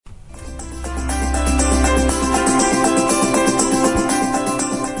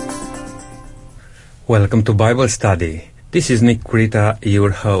Welcome to Bible Study. This is Nick Krita,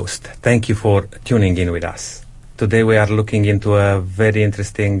 your host. Thank you for tuning in with us. Today we are looking into a very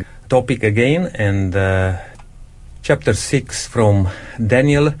interesting topic again, and chapter 6 from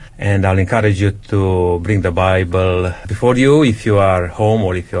Daniel, and I'll encourage you to bring the Bible before you if you are home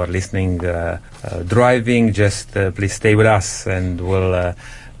or if you are listening driving. Just please stay with us and we'll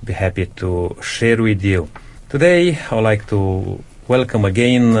be happy to share with you. Today I would like to welcome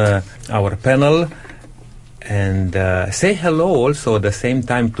again our panel and say hello also at the same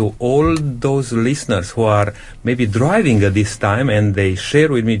time to all those listeners who are maybe driving at this time, and they share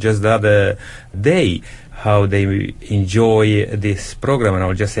with me just the other day how they enjoy this program, and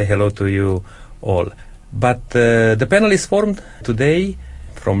I'll just say hello to you all. But the panel is formed today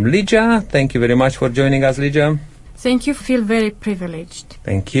from Lydia. Thank you very much for joining us, Lydia. Thank you. Feel very privileged.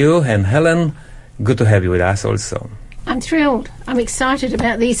 Thank you. And Helen, good to have you with us also. I'm thrilled. I'm excited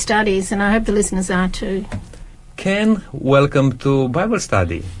about these studies, and I hope the listeners are too. Ken, welcome to Bible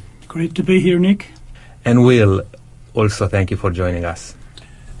Study. Great to be here, Nick. And Will, also thank you for joining us.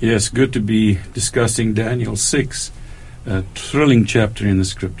 Yes, good to be discussing Daniel 6, a thrilling chapter in the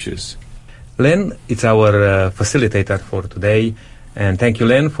Scriptures. Len, it's our facilitator for today. And thank you,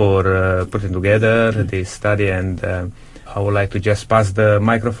 Len, for putting together this study. And I would like to just pass the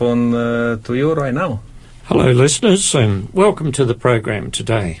microphone to you right now. Hello, listeners, and welcome to the program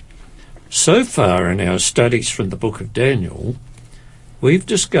today. So far in our studies from the book of Daniel, we've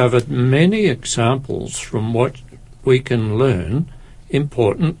discovered many examples from what we can learn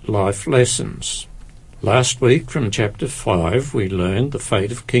important life lessons. Last week from chapter 5 we learned the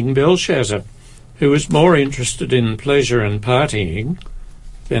fate of King Belshazzar, who was more interested in pleasure and partying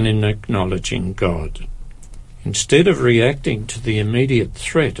than in acknowledging God. Instead of reacting to the immediate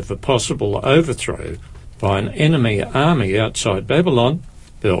threat of a possible overthrow by an enemy army outside Babylon,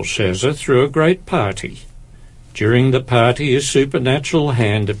 Belshazzar threw a great party. During the party, a supernatural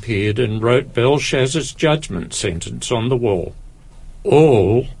hand appeared and wrote Belshazzar's judgment sentence on the wall.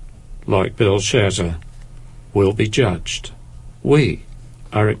 All, like Belshazzar, will be judged. We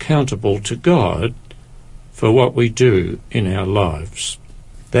are accountable to God for what we do in our lives.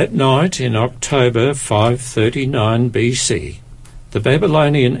 That night in October 539 BC, the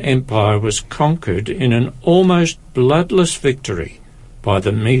Babylonian Empire was conquered in an almost bloodless victory by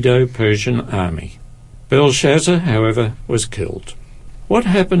the Medo-Persian army. Belshazzar, however, was killed. What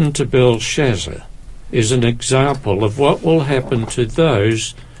happened to Belshazzar is an example of what will happen to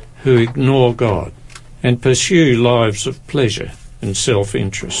those who ignore God and pursue lives of pleasure and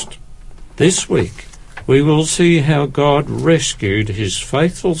self-interest. This week, we will see how God rescued his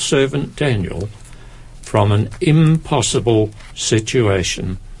faithful servant Daniel from an impossible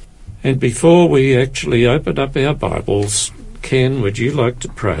situation. And before we actually open up our Bibles, Ken, would you like to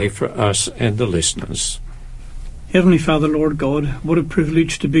pray for us and the listeners? Heavenly Father, Lord God, what a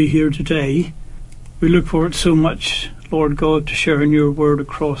privilege to be here today. We look forward so much, Lord God, to sharing your word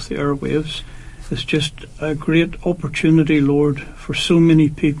across the airwaves. It's just a great opportunity, Lord, for so many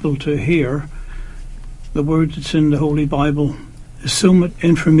people to hear the word that's in the Holy Bible. There's so much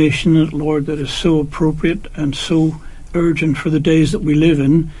information in it, Lord, that is so appropriate and so urgent for the days that we live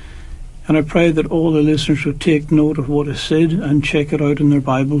in. And I pray that all the listeners will take note of what is said and check it out in their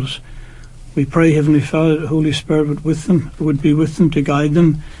Bibles. We pray, Heavenly Father, that the Holy Spirit would be with them to guide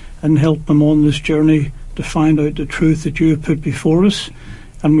them and help them on this journey to find out the truth that you have put before us.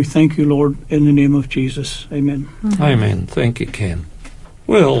 And we thank you, Lord, in the name of Jesus. Amen. Mm-hmm. Amen. Thank you, Ken.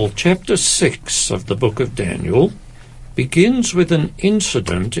 Well, chapter 6 of the book of Daniel begins with an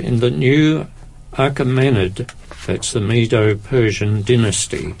incident in the new Achaemenid, that's the Medo-Persian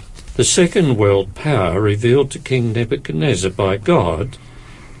dynasty, the second world power revealed to King Nebuchadnezzar by God,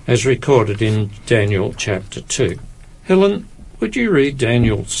 as recorded in Daniel chapter 2. Helen, would you read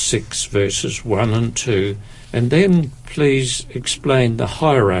Daniel 6 verses 1 and 2, and then please explain the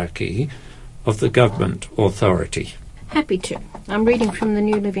hierarchy of the government authority? Happy to. I'm reading from the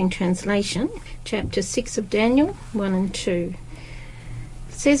New Living Translation, chapter 6 of Daniel, 1 and 2.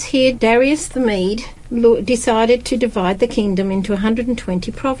 It says here, Darius the Mede decided to divide the kingdom into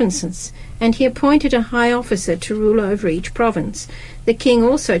 120 provinces, and he appointed a high officer to rule over each province. The king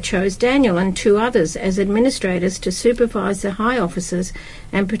also chose Daniel and 2 others as administrators to supervise the high officers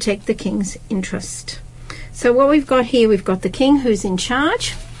and protect the king's interest. So what we've got here, we've got the king who's in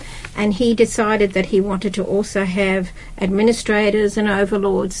charge, and he decided that he wanted to also have administrators and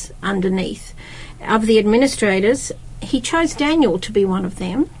overlords underneath. Of the administrators, he chose Daniel to be one of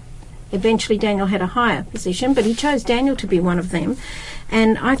them. Eventually Daniel had a higher position, but he chose Daniel to be one of them.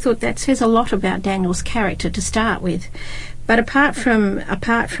 And I thought that says a lot about Daniel's character to start with. But apart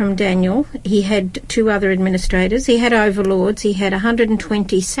from Daniel, he had two other administrators. He had overlords. He had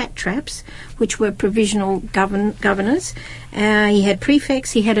 120 satraps, which were provisional governors. He had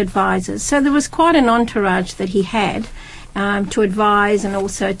prefects. He had advisors. So there was quite an entourage that he had to advise and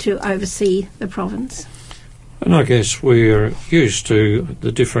also to oversee the province. And I guess we're used to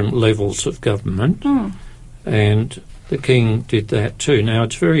the different levels of government, and the king did that too. Now,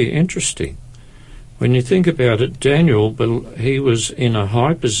 it's very interesting. When you think about it, Daniel, he was in a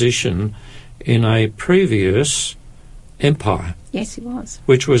high position in a previous empire. Yes, he was.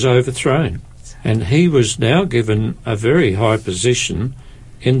 Which was overthrown. And he was now given a very high position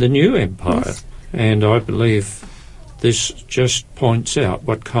in the new empire. Yes. And I believe this just points out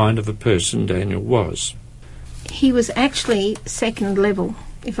what kind of a person Daniel was. He was actually second level,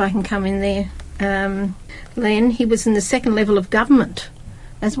 if I can come in there, Len. He was in the second level of government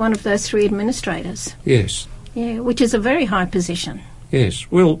as one of those three administrators. Yes. Yeah, which is a very high position. Yes.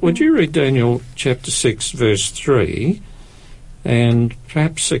 Well, would you read Daniel chapter 6, verse 3, and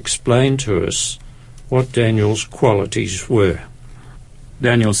perhaps explain to us what Daniel's qualities were?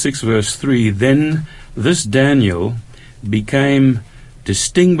 Daniel 6, verse 3, Then this Daniel became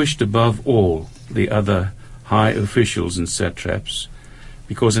distinguished above all the other high officials and satraps,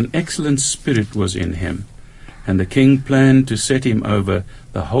 because an excellent spirit was in him, and the king planned to set him over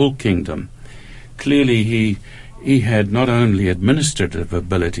the whole kingdom. Clearly he had not only administrative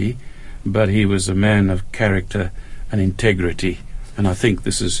ability, but he was a man of character and integrity, and I think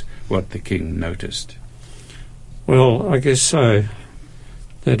this is what the king noticed. Well, I guess so,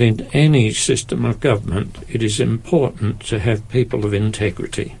 that in any system of government it is important to have people of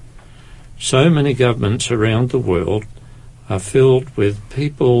integrity. So many governments around the world are filled with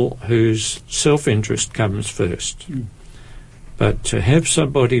people whose self-interest comes first. But to have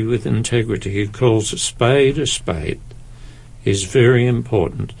somebody with integrity who calls a spade is very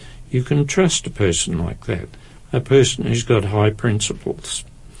important. You can trust a person like that, a person who's got high principles.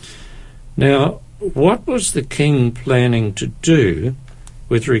 Now, what was the king planning to do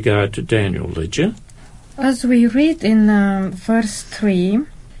with regard to Daniel, Lydia? As we read in verse 3,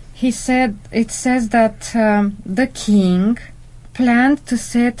 it says that the king planned to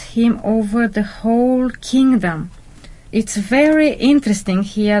set him over the whole kingdom. It's very interesting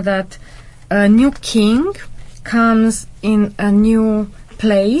here that a new king comes in a new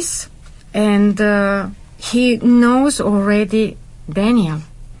place, and he knows already Daniel,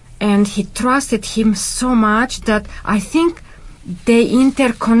 and he trusted him so much that I think they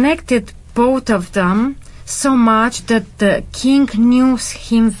interconnected both of them so much that the king knew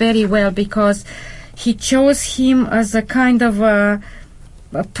him very well, because he chose him as a kind of a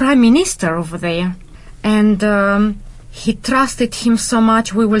prime minister over there, and he trusted him so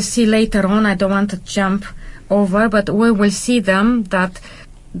much. We will see later on, I don't want to jump over, but we will see them that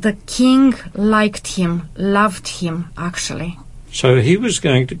the king liked him, loved him actually. So he was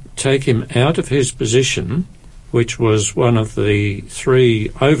going to take him out of his position, which was one of the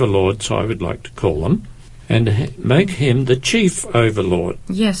three overlords, I would like to call them, and make him the chief overlord.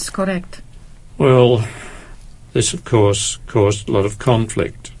 Yes, correct. Well, this, of course, caused a lot of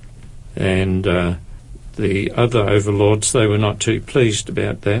conflict, and the other overlords, they were not too pleased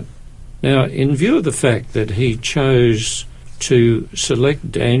about that. Now, in view of the fact that he chose to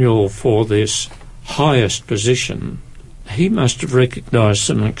select Daniel for this highest position, he must have recognised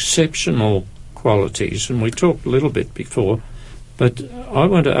some exceptional qualities, and we talked a little bit before, but I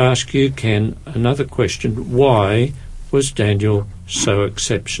want to ask you, Ken, another question. Why was Daniel so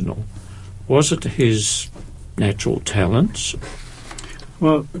exceptional? Was it his natural talents?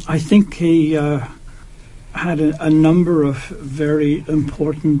 Well, I think he had a number of very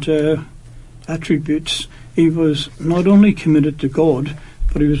important attributes. He was not only committed to God,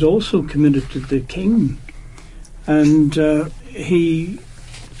 but he was also committed to the king. And he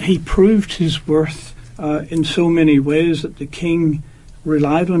proved his worth in so many ways that the king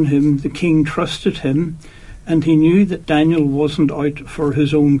relied on him, the king trusted him, and he knew that Daniel wasn't out for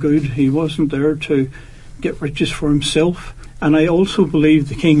his own good. He wasn't there to get riches for himself. And I also believe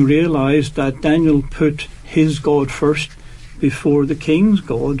the king realized that Daniel put his God first before the king's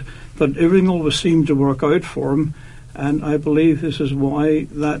God, but everything always seemed to work out for him, and I believe this is why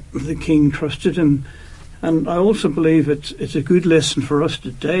that the king trusted him. And I also believe it's a good lesson for us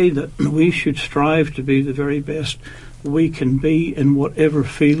today that we should strive to be the very best we can be in whatever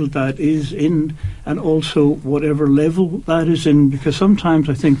field that is in, and also whatever level that is in, because sometimes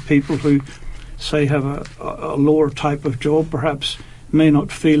I think people who say have a lower type of job perhaps may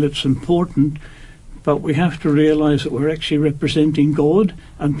not feel it's important, but we have to realise that we're actually representing God,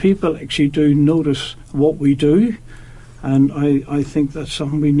 and people actually do notice what we do. And I think that's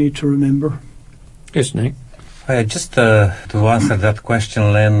something we need to remember. Yes, Nick? Just to answer that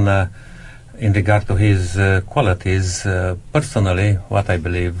question, Len, in regard to his qualities, personally, what I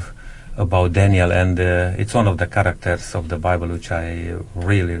believe about Daniel, and it's one of the characters of the Bible which I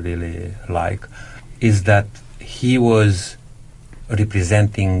really, really like, is that he was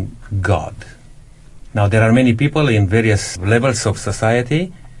representing God. Now, there are many people in various levels of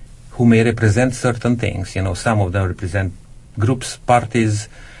society who may represent certain things. You know, some of them represent groups, parties,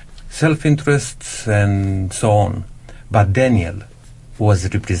 self-interests, and so on. But Daniel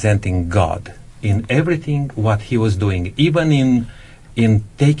was representing God in everything what he was doing, even in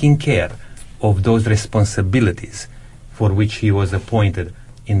taking care of those responsibilities for which he was appointed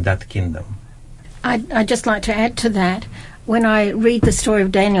in that kingdom. I'd just like to add to that. When I read the story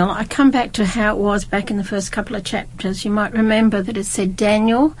of Daniel, I come back to how it was back in the first couple of chapters. You might remember that it said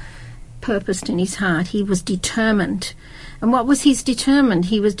Daniel purposed in his heart. He was determined. And what was his determined?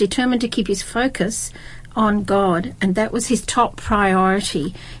 He was determined to keep his focus on God, and that was his top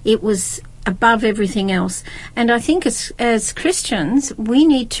priority. It was above everything else. And I think as Christians, we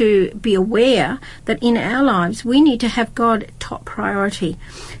need to be aware that in our lives, we need to have God top priority.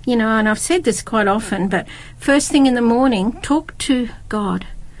 You know, and I've said this quite often, but first thing in the morning, talk to God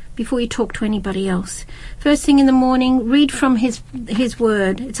before you talk to anybody else. First thing in the morning, read from his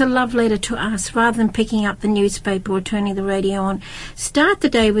word. It's a love letter to us rather than picking up the newspaper or turning the radio on. Start the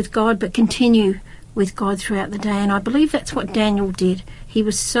day with God, but continue with God throughout the day. And I believe that's what Daniel did. He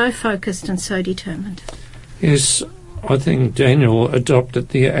was so focused and so determined. Yes, I think Daniel adopted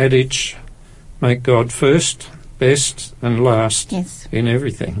the adage, make God first, best and last in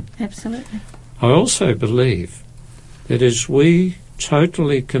everything. Absolutely. I also believe that as we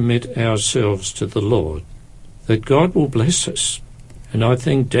totally commit ourselves to the Lord, that God will bless us. And I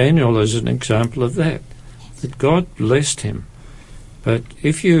think Daniel is an example of that God blessed him. But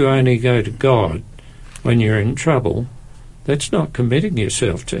if you only go to God when you're in trouble, that's not committing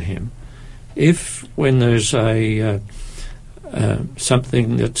yourself to him. If when there's something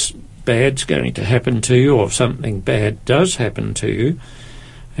that's bad's going to happen to you, or something bad does happen to you,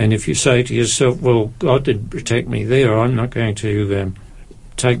 and if you say to yourself, well, God didn't protect me there, I'm not going to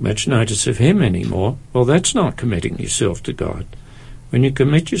take much notice of him anymore, well, that's not committing yourself to God. When you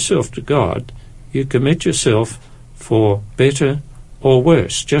commit yourself to God, you commit yourself for better or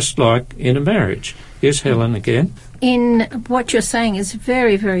worse, just like in a marriage. Yes, Helen, again? In what you're saying is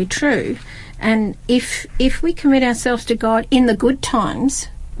very, very true. And if we commit ourselves to God in the good times,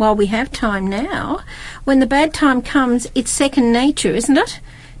 while we have time now, when the bad time comes, it's second nature, isn't it,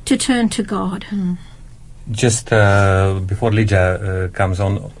 to turn to God? Just before Lydia comes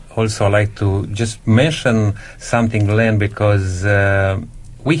on, also I'd like to just mention something, Len, because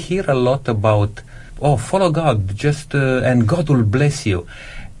we hear a lot about, follow God, and God will bless you.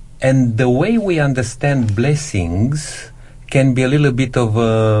 And the way we understand blessings can be a little bit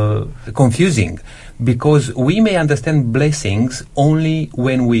of confusing, because we may understand blessings only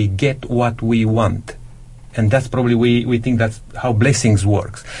when we get what we want. And that's probably, we think that's how blessings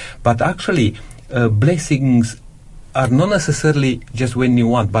works. But actually, blessings are not necessarily just when you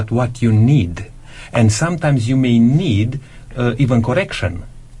want, but what you need. And sometimes you may need even correction.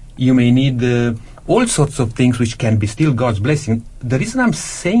 You may need all sorts of things which can be still God's blessing. The reason I'm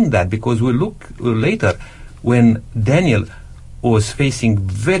saying that, because we'll look later when Daniel was facing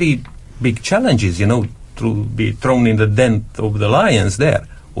very big challenges, to be thrown in the den of the lions there.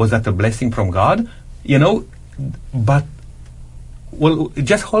 Was that a blessing from God? But, well,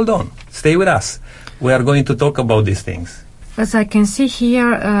 just hold on. Stay with us. We are going to talk about these things. As I can see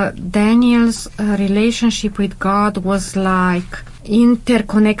here, Daniel's relationship with God was like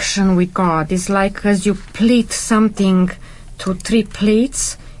interconnection with God. It's like as you pleat something to 3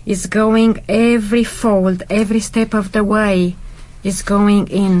 pleats, it's going every fold, every step of the way is going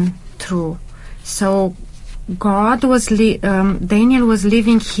in through. So God was, Daniel was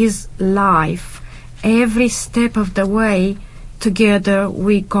living his life every step of the way together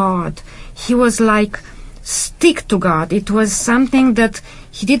with God. He was like stick to God. It was something that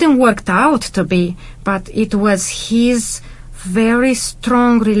he didn't work out to be, but it was his very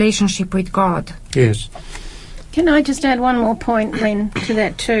strong relationship with God. Yes. Can I just add one more point, Lynn, to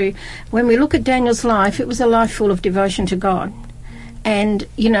that too? When we look at Daniel's life, it was a life full of devotion to God. And,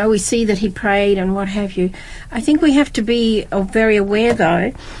 we see that he prayed and what have you. I think we have to be very aware,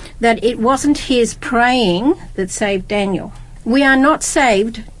 though, that it wasn't his praying that saved Daniel. We are not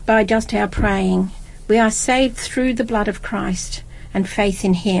saved by just our praying. We are saved through the blood of Christ and faith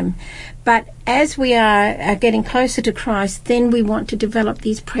in him. But as we are getting closer to Christ, then we want to develop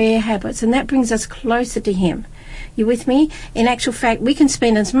these prayer habits, and that brings us closer to him. You with me? In actual fact, we can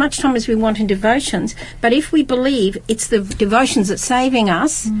spend as much time as we want in devotions, but if we believe it's the devotions that's saving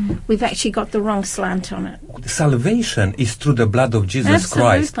us, we've actually got the wrong slant on it. Salvation is through the blood of Jesus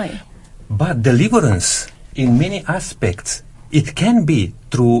Christ. Absolutely. But deliverance, in many aspects, it can be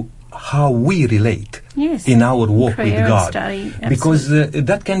through how we relate Yes. in our walk Prayer with and God. study, Because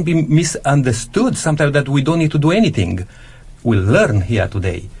that can be misunderstood sometimes, that we don't need to do anything. We'll learn here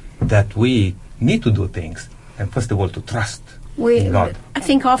today that we need to do things, and first of all to trust in God. I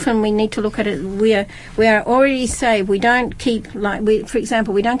think often we need to look at it. We are already saved. We don't keep, for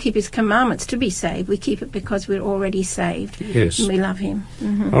example, we don't keep His commandments to be saved. We keep it because we're already saved. Yes. And we love Him.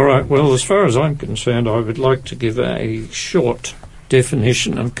 Mm-hmm. All right, well, as far as I'm concerned, I would like to give a short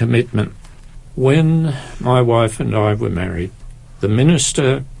definition of commitment. When my wife and I were married, the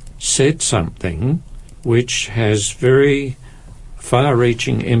minister said something which has very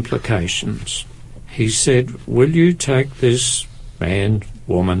far-reaching implications. He said, will you take this man,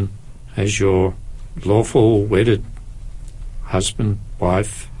 woman, as your lawful wedded husband,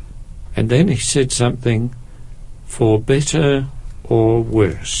 wife? And then he said something, for better or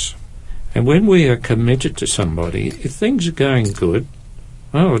worse. And when we are committed to somebody, if things are going good,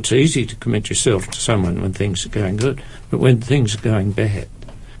 oh, it's easy to commit yourself to someone when things are going good. But when things are going bad,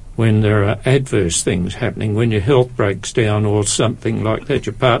 when there are adverse things happening, when your health breaks down or something like that,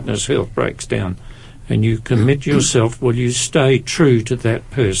 your partner's health breaks down, and you commit yourself, will you stay true to that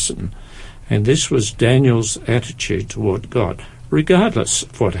person? And this was Daniel's attitude toward God. Regardless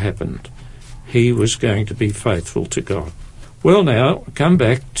of what happened, he was going to be faithful to God. Well, now, come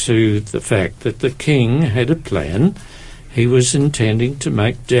back to the fact that the king had a plan. He was intending to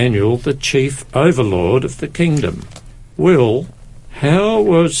make Daniel the chief overlord of the kingdom. Well, how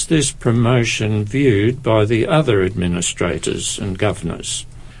was this promotion viewed by the other administrators and governors?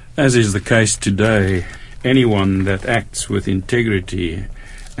 As is the case today, anyone that acts with integrity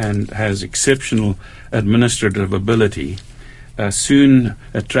and has exceptional administrative ability soon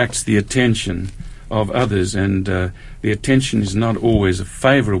attracts the attention of others, and the attention is not always a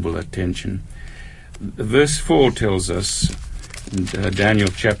favourable attention. Verse 4 tells us, in Daniel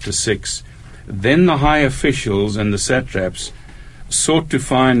chapter 6, then the high officials and the satraps sought to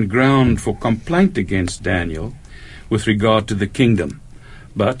find ground for complaint against Daniel with regard to the kingdom,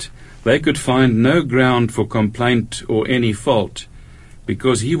 but they could find no ground for complaint or any fault,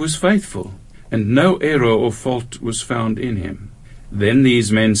 because he was faithful, and no error or fault was found in him. Then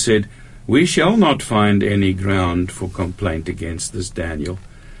these men said, we shall not find any ground for complaint against this Daniel,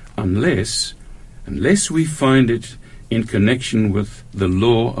 unless we find it in connection with the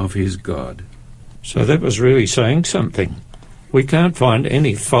law of his God. So that was really saying something. We can't find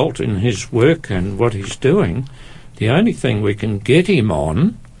any fault in his work and what he's doing. The only thing we can get him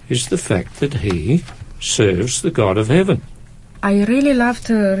on is the fact that he serves the God of heaven. I really love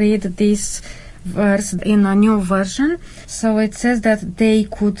to read this verse in a new version. So it says that they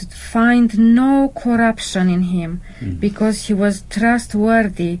could find no corruption in him because he was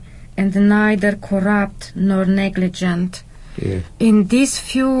trustworthy and neither corrupt nor negligent. Yeah. In these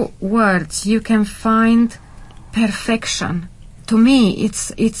few words you can find perfection. To me,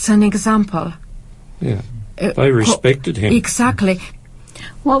 it's an example. Yeah. They respected him. Exactly.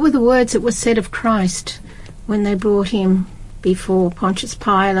 What were the words that were said of Christ when they brought him before Pontius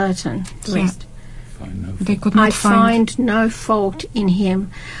Pilate and the rest? They could not find no fault in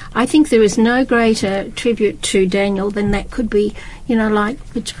him. I think there is no greater tribute to Daniel than that could be, like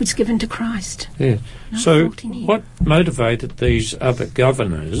which was given to Christ. Yeah. No So fault in him. what motivated these other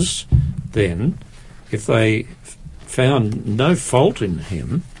governors then, if they found no fault in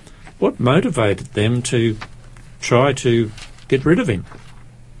him, what motivated them to try to get rid of him?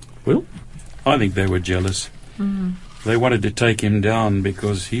 Will? I think they were jealous. They wanted to take him down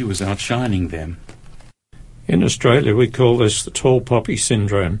because he was outshining them. In Australia, we call this the tall poppy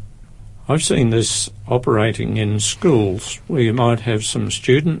syndrome. I've seen this operating in schools where you might have some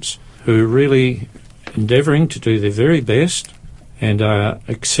students who are really endeavouring to do their very best and are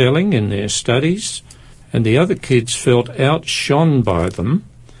excelling in their studies, and the other kids felt outshone by them,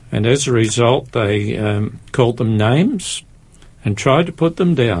 and as a result they called them names and tried to put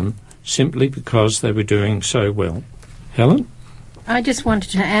them down simply because they were doing so well. Helen? I just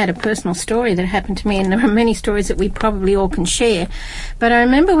wanted to add a personal story that happened to me, and there are many stories that we probably all can share. But I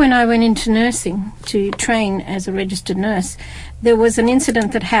remember when I went into nursing to train as a registered nurse, there was an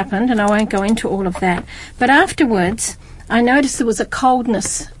incident that happened, and I won't go into all of that. But afterwards, I noticed there was a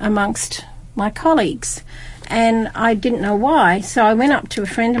coldness amongst my colleagues, and I didn't know why. So I went up to a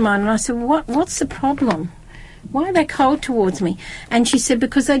friend of mine and I said, what's the problem? Why are they cold towards me? And she said,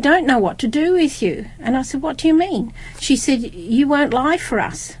 because they don't know what to do with you. And I said, what do you mean? She said, you won't lie for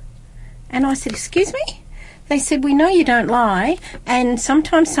us. And I said, excuse me? They said, we know you don't lie, and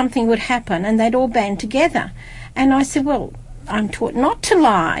sometimes something would happen and they'd all band together. And I said, well, I'm taught not to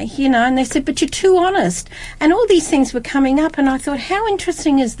lie, and they said, but you're too honest. And all these things were coming up, and I thought, how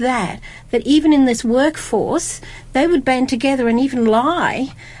interesting is that even in this workforce, they would band together and even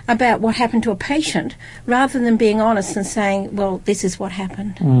lie about what happened to a patient, rather than being honest and saying, well, this is what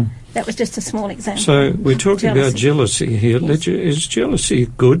happened. That was just a small example. So we're talking about jealousy here. Yes. Is jealousy a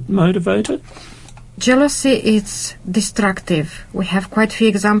good motivator? Jealousy is destructive. We have quite a few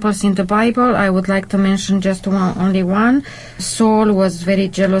examples in the Bible. I would like to mention just only one. Saul was very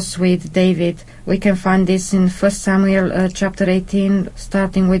jealous with David. We can find this in 1 Samuel chapter 18,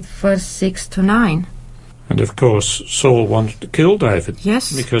 starting with verse 6 to 9. And of course, Saul wanted to kill David.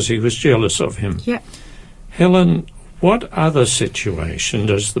 Yes. Because he was jealous of him. Yeah. Helen, what other situation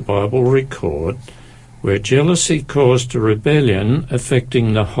does the Bible record where jealousy caused a rebellion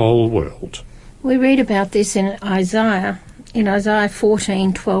affecting the whole world? We read about this in Isaiah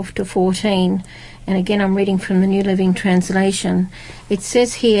 14:12 to 14. And again, I'm reading from the New Living Translation. It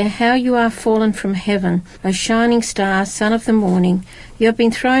says here, how you are fallen from heaven, O shining star, son of the morning. You have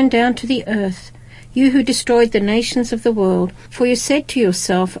been thrown down to the earth, you who destroyed the nations of the world. For you said to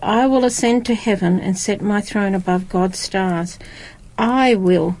yourself, I will ascend to heaven and set my throne above God's stars. I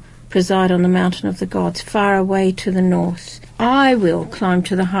will preside on the mountain of the gods, far away to the north. I will climb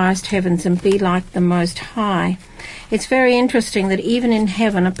to the highest heavens and be like the Most High. It's very interesting that even in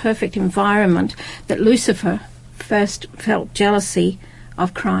heaven, a perfect environment, that Lucifer first felt jealousy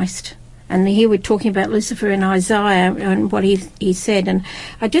of Christ. And here we're talking about Lucifer in Isaiah and what he said. And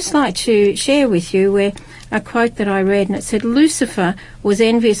I'd just like to share with you a quote that I read, and it said, Lucifer was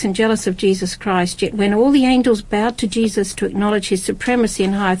envious and jealous of Jesus Christ, yet when all the angels bowed to Jesus to acknowledge his supremacy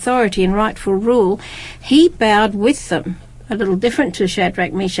and high authority and rightful rule, he bowed with them. A little different to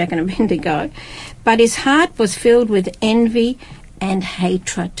Shadrach, Meshach and Abednego. But his heart was filled with envy and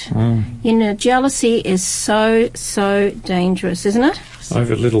hatred. Jealousy is so dangerous, isn't it? I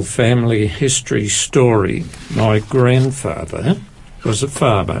have a little family history story. My grandfather was a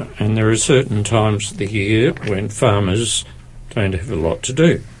farmer, and there are certain times of the year when farmers don't have a lot to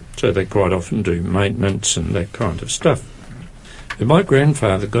do. So they quite often do maintenance and that kind of stuff. And my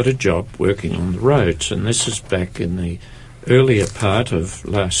grandfather got a job working on the roads, and this is back in the earlier part of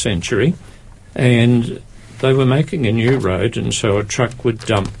last century, and they were making a new road, and so a truck would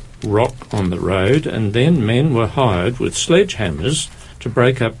dump rock on the road, and then men were hired with sledgehammers to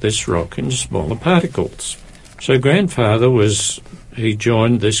break up this rock into smaller particles. So grandfather he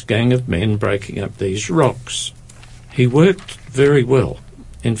joined this gang of men breaking up these rocks. He worked very well.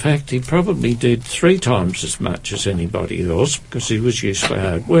 In fact, he probably did 3 times as much as anybody else because he was used to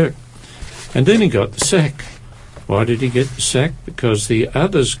hard work. And then he got the sack. Why did he get the sack? Because the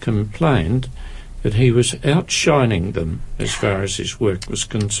others complained that he was outshining them as far as his work was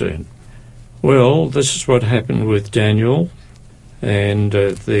concerned. Well, this is what happened with Daniel and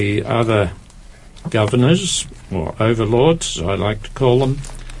the other governors, or overlords, as I like to call them,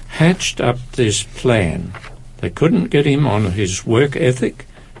 hatched up this plan. They couldn't get him on his work ethic.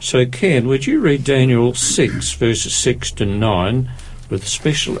 So, Ken, would you read Daniel 6, verses 6 to 9, with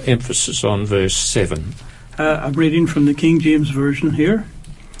special emphasis on verse 7? I'm reading from the King James Version here.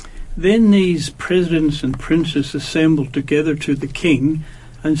 Then these presidents and princes assembled together to the king,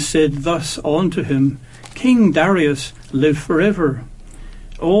 and said thus unto him, King Darius, live forever.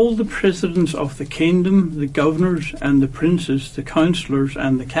 All the presidents of the kingdom, the governors and the princes, the councillors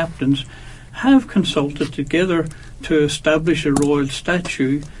and the captains, have consulted together to establish a royal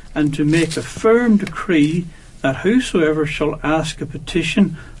statute and to make a firm decree that whosoever shall ask a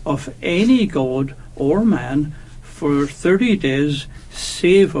petition of any god or man for 30 days,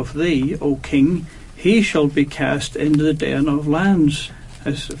 save of thee, O king, he shall be cast into the den of lions.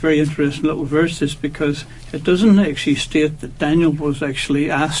 It's a very interesting little verse, this, because it doesn't actually state that Daniel was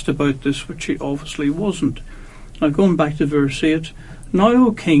actually asked about this, which he obviously wasn't. Now, going back to verse 8, Now,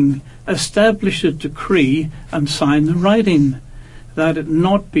 O king, establish a decree and sign the writing, that it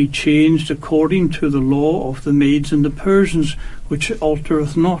not be changed according to the law of the Medes and the Persians, which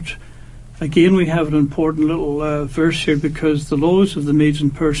altereth not. Again, we have an important little verse here, because the laws of the Medes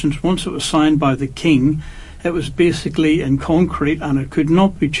and Persians, once it was signed by the king, it was basically in concrete, and it could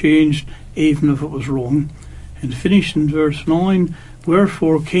not be changed even if it was wrong. And finish in verse 9,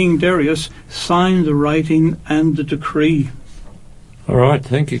 Wherefore King Darius signed the writing and the decree. All right,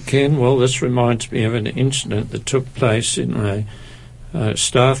 thank you, Ken. Well, this reminds me of an incident that took place in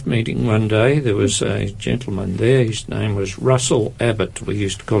staff meeting one day. There was a gentleman there. His name was Russell Abbott. We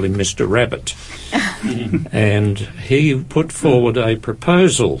used to call him Mr. Rabbit. And he put forward a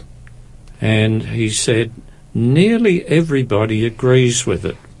proposal, and he said, nearly everybody agrees with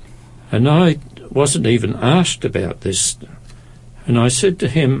it. And I wasn't even asked about this. And I said to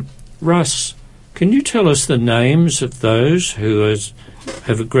him, Russ, can you tell us the names of those who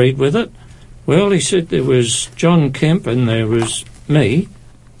have agreed with it? Well, he said there was John Kemp and there was me.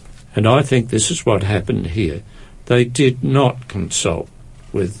 And I think this is what happened here. They did not consult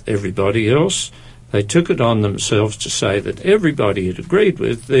with everybody else. They took it on themselves to say that everybody had agreed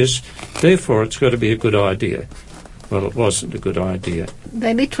with this, therefore it's got to be a good idea. Well, it wasn't a good idea.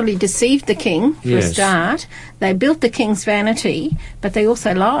 They literally deceived the king for a start. They built the king's vanity, but they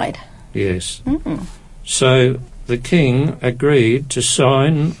also lied. Yes. So the king agreed to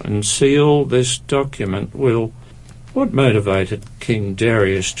sign and seal this document. Well, what motivated King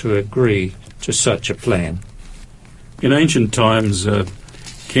Darius to agree to such a plan? In ancient times,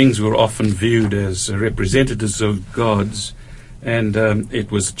 kings were often viewed as representatives of gods, and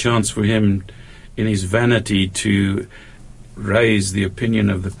it was a chance for him in his vanity to raise the opinion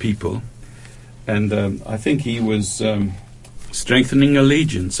of the people. And I think he was strengthening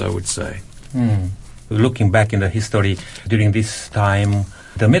allegiance, I would say. Looking back in the history, during this time,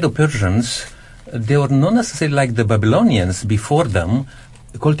 the Medo-Persians, they were not necessarily like the Babylonians before them,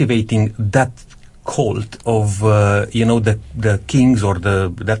 cultivating that cult of, the kings or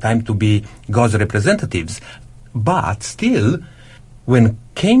that time to be God's representatives. But still, when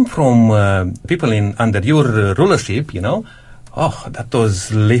came from people under your rulership, that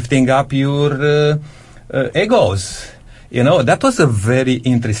was lifting up your egos. That was a very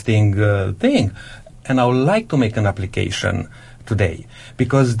interesting thing. And I would like to make an application today,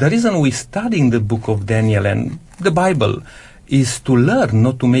 because the reason we studying the book of Daniel and the Bible is to learn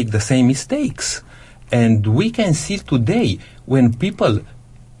not to make the same mistakes. And we can see today when people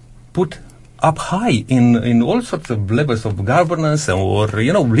put up high in all sorts of levels of governance or,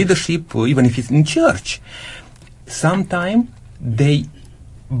 leadership, or even if it's in church, sometimes they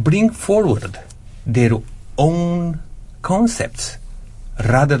bring forward their own concepts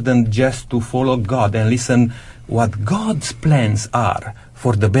rather than just to follow God and listen what God's plans are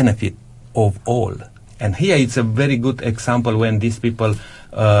for the benefit of all. And here it's a very good example when these people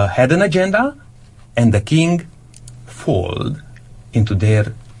had an agenda and the king fall into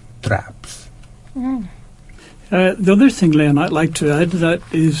their traps. The other thing, Len, I'd like to add to that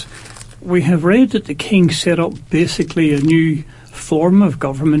is we have read that the king set up basically a new form of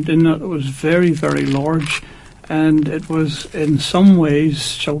government in that it was very, very large, and it was in some ways,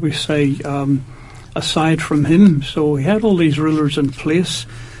 shall we say, aside from him. So he had all these rulers in place.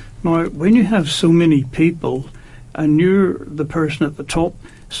 Now, when you have so many people and you're the person at the top,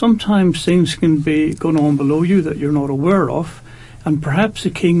 sometimes things can be going on below you that you're not aware of. And perhaps the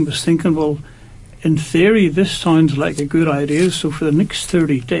king was thinking, well, in theory, this sounds like a good idea. So for the next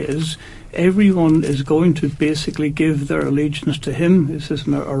 30 days, everyone is going to basically give their allegiance to him. This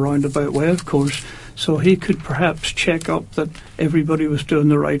isn't a roundabout way, of course. So he could perhaps check up that everybody was doing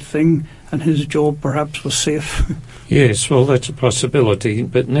the right thing and his job perhaps was safe. Yes, well, that's a possibility.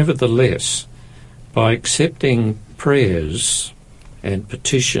 But nevertheless, by accepting prayers and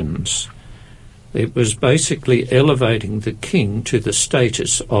petitions, it was basically elevating the king to the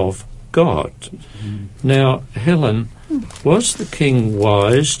status of God. Now, Helen, was the king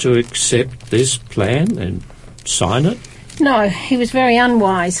wise to accept this plan and sign it? No, he was very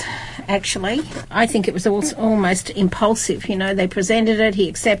unwise, actually. I think it was almost impulsive. They presented it, he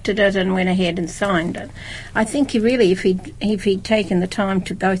accepted it and went ahead and signed it. I think if he'd taken the time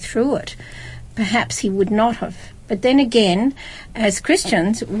to go through it, perhaps he would not have. But then again, as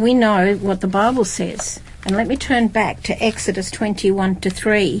Christians, we know what the Bible says. And let me turn back to Exodus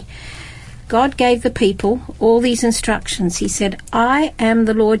 21:3. God gave the people all these instructions. He said, I am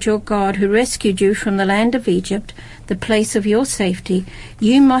the Lord your God who rescued you from the land of Egypt, the place of your safety.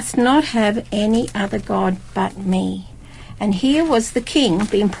 You must not have any other God but me. And here was the king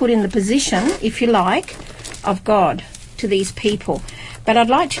being put in the position, if you like, of God to these people. But I'd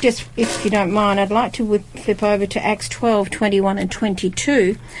like to just, if you don't mind, I'd like to flip over to Acts 12:21 and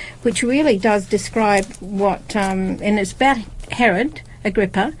 22, which really does describe what, and it's about Herod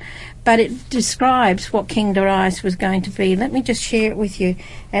Agrippa, but it describes what King Darius was going to be. Let me just share it with you.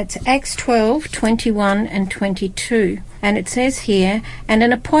 It's Acts 12:21 and 22. And it says here, and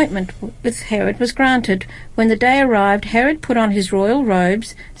an appointment with Herod was granted. When the day arrived, Herod put on his royal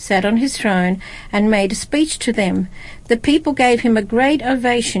robes, sat on his throne, and made a speech to them. The people gave him a great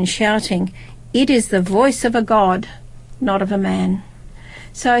ovation, shouting, It is the voice of a god, not of a man.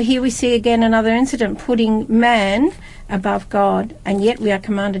 So here we see again another incident, putting man above God, and yet we are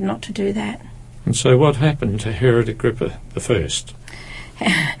commanded not to do that. And so what happened to Herod Agrippa I?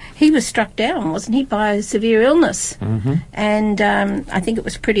 He was struck down, wasn't he, by a severe illness. Mm-hmm. And I think it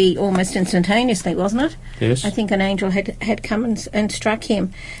was pretty almost instantaneously, wasn't it? Yes. I think an angel had come and struck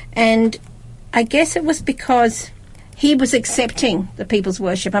him. And I guess it was because he was accepting the people's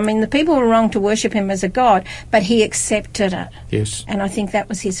worship. I mean, the people were wrong to worship him as a god, but he accepted it. Yes. And I think that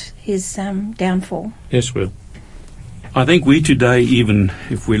was his downfall. Yes, Will. I think we today, even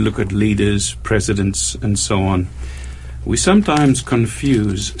if we look at leaders, presidents, and so on, we sometimes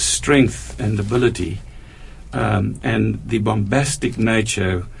confuse strength and ability and the bombastic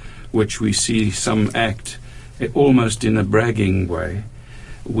nature which we see some act almost in a bragging way.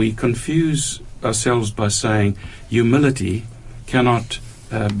 We confuse ourselves by saying humility cannot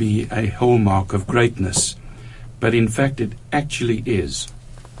be a hallmark of greatness, but in fact it actually is.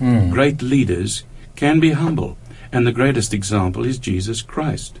 Great leaders can be humble, and the greatest example is Jesus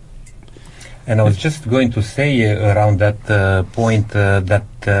Christ. And I was just going to say around that point that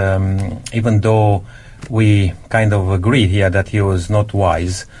even though we kind of agree here that he was not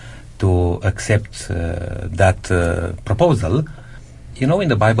wise to accept that proposal, you know, in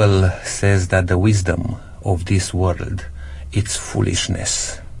the Bible says that the wisdom of this world, it's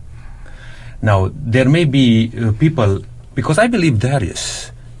foolishness. Now, there may be people, because I believe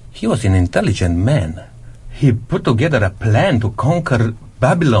Darius, he was an intelligent man. He put together a plan to conquer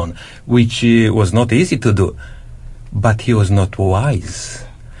Babylon, which was not easy to do, but he was not wise.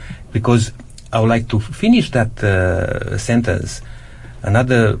 Because I would like to finish that sentence.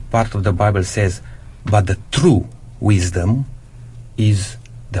 Another part of the Bible says, but the true wisdom is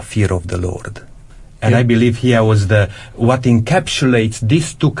the fear of the Lord. And I believe here was what encapsulates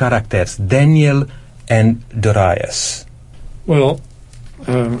these two characters, Daniel and Darius. Well,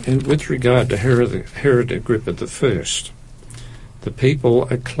 and with regard to Herod Agrippa I, the people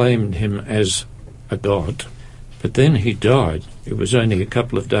acclaimed him as a god, but then he died. It was only a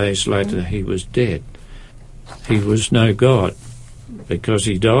couple of days later he was dead. He was no god because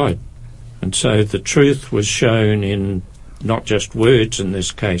he died. And so the truth was shown in not just words in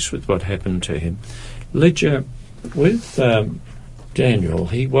this case with what happened to him. Lydia, with Daniel,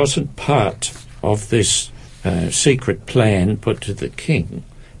 he wasn't part of this secret plan put to the king.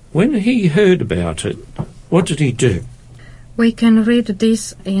 When he heard about it, what did he do? We can read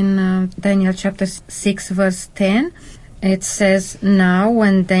this in Daniel chapter 6, verse 10. It says, "Now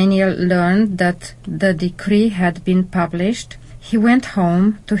when Daniel learned that the decree had been published, he went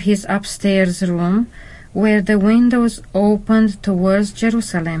home to his upstairs room, where the windows opened towards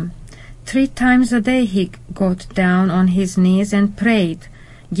Jerusalem. 3 times a day he got down on his knees and prayed,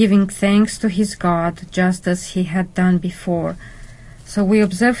 giving thanks to his God, just as he had done before." So we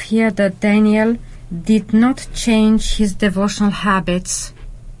observe here that Daniel did not change his devotional habits,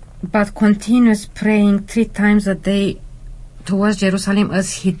 but continues praying 3 times a day towards Jerusalem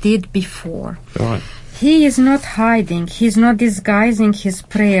as he did before. Right. He is not hiding, he's not disguising his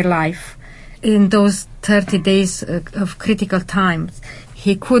prayer life in those 30 days of critical times.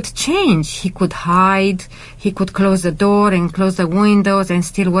 He could change, he could hide, he could close the door and close the windows and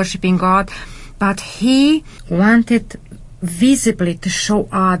still worshiping God, but he wanted visibly to show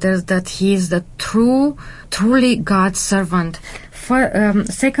others that he is the truly God's servant.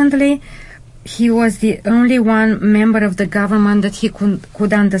 Secondly, he was the only one member of the government that he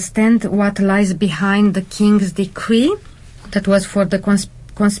could understand what lies behind the king's decree. That was for the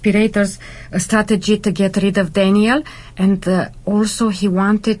conspirators' strategy to get rid of Daniel, and also he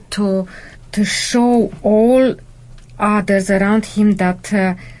wanted to show all others around him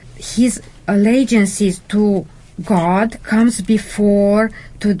that his allegiance to God comes before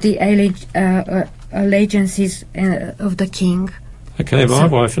to the allegiances of the king. Okay, my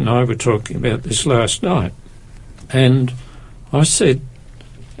wife and I were talking about this last night, and I said,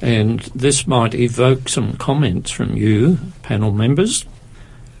 and this might evoke some comments from you, panel members,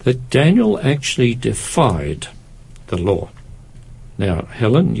 that Daniel actually defied the law. Now,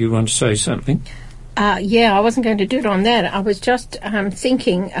 Helen, you want to say something? Yeah, I wasn't going to do it on that. I was just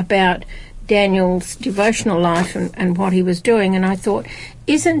thinking about Daniel's devotional life and what he was doing, and I thought,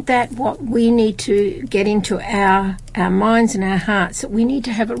 isn't that what we need to get into our minds and our hearts, that we need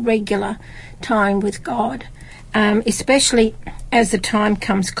to have a regular time with God, especially as the time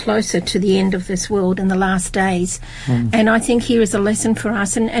comes closer to the end of this world in the last days. And I think here is a lesson for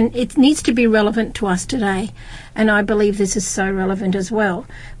us, and it needs to be relevant to us today, and I believe this is so relevant as well.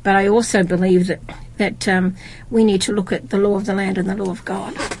 But I also believe that we need to look at the law of the land and the law of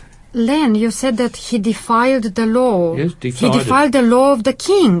God. Len, you said that he defiled the law. Yes, He defiled it. defiled the law of the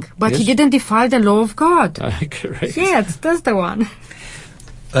king, but he Yes. didn't defile the law of God. Correct. Yes, that's the one.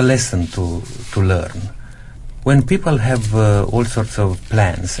 A lesson to learn. When people have all sorts of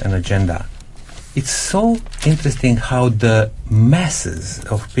plans and agenda, it's so interesting how the masses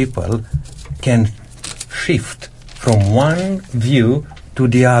of people can shift from one view to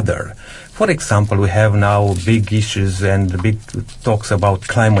the other. For example, we have now big issues and big talks about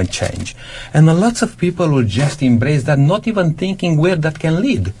climate change. And lots of people will just embrace that, not even thinking where that can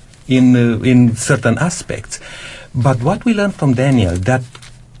lead in certain aspects. But what we learn from Daniel, that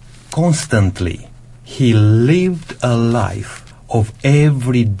constantly he lived a life of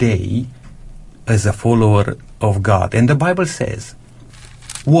every day as a follower of God. And the Bible says,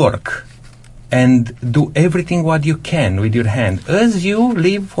 work and do everything what you can with your hand, as you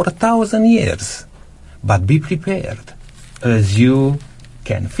live for 1,000 years. But be prepared, as you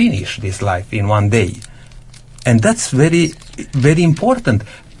can finish this life in one day. And that's very, very important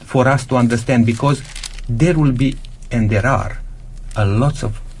for us to understand, because there will be, and there are, a lot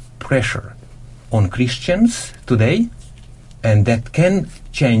of pressure on Christians today, and that can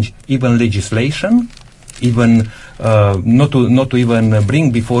change even legislation, even not to even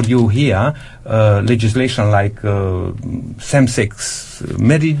bring before you here legislation like same-sex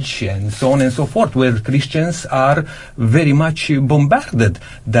marriage and so on and so forth, where Christians are very much bombarded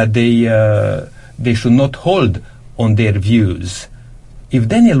that they should not hold on their views. If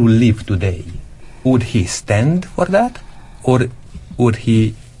Daniel will live today, would he stand for that, or would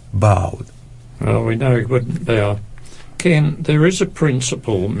he bow? Well, we know he wouldn't bow. Ken, there is a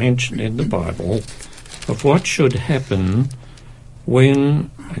principle mentioned in the Bible of what should happen when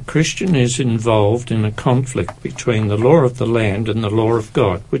a Christian is involved in a conflict between the law of the land and the law of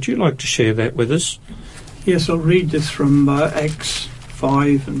God. Would you like to share that with us? Yes, I'll read this from Acts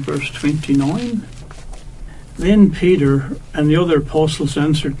 5 and verse 29. Then Peter and the other apostles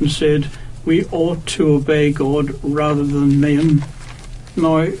answered and said, "We ought to obey God rather than men."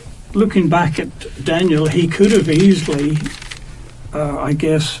 Now, looking back at Daniel, he could have easily,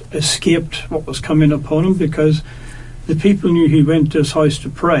 escaped what was coming upon him, because the people knew he went to his house to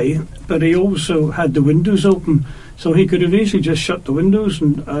pray, but he also had the windows open, so he could have easily just shut the windows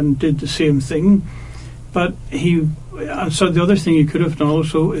and did the same thing. But so the other thing he could have done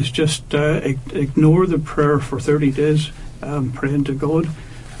also is just ignore the prayer for 30 days, praying to God.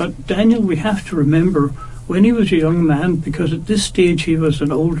 But Daniel, we have to remember, when he was a young man, because at this stage he was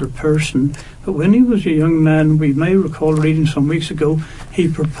an older person, but when he was a young man, we may recall reading some weeks ago, he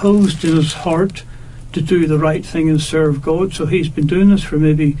proposed in his heart to do the right thing and serve God. So he's been doing this for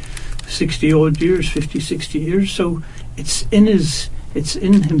maybe 60 odd years, 50, 60 years. So it's in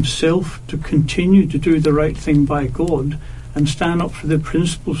himself to continue to do the right thing by God and stand up for the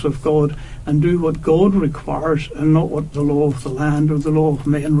principles of God and do what God requires and not what the law of the land or the law of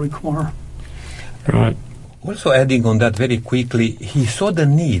men require. Right. Also adding on that very quickly, he saw the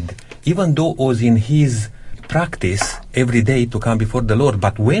need, even though it was in his practice every day to come before the Lord,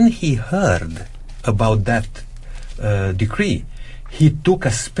 but when he heard about that decree, he took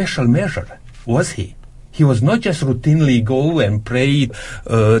a special measure, was he? He was not just routinely go and pray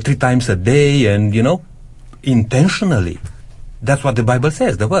 3 times a day and, intentionally. That's what the Bible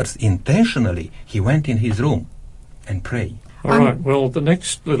says, the verse. Intentionally, he went in his room and prayed. All right, well, the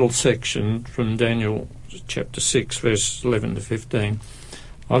next little section from Daniel chapter 6, verses 11 to 15,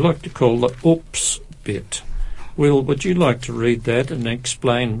 I like to call the oops bit. Will, would you like to read that and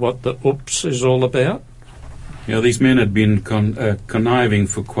explain what the oops is all about? These men had been conniving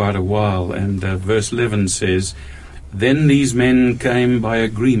for quite a while, and verse 11 says, "Then these men came by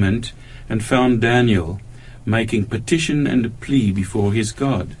agreement and found Daniel making petition and plea before his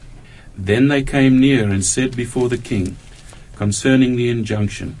God. Then they came near and said before the king, concerning the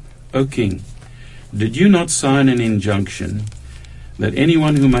injunction, O king, did you not sign an injunction that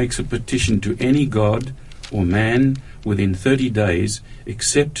anyone who makes a petition to any god or man within 30 days,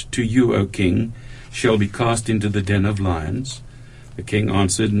 except to you, O king, shall be cast into the den of lions?" The king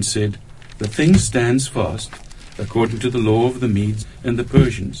answered and said, "The thing stands fast, according to the law of the Medes and the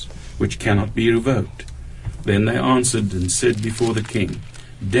Persians, which cannot be revoked." Then they answered and said before the king,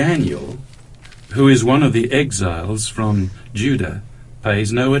 "Daniel, who is one of the exiles from Judah,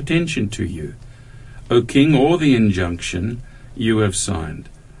 pays no attention to you, O king, or the injunction you have signed,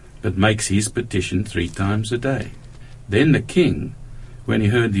 but makes his petition 3 times a day." Then the king, when he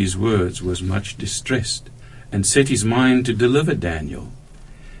heard these words, was much distressed, and set his mind to deliver Daniel.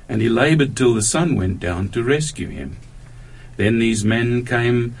 And he laboured till the sun went down to rescue him. Then these men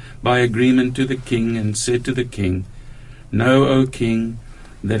came by agreement to the king, and said to the king, "Know, O king,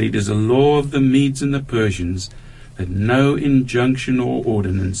 that it is a law of the Medes and the Persians that no injunction or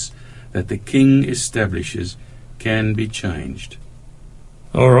ordinance that the king establishes can be changed.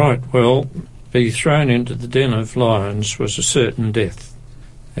 All right, well, be thrown into the den of lions was a certain death.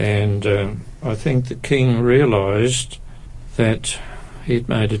 And I think the king realised that he'd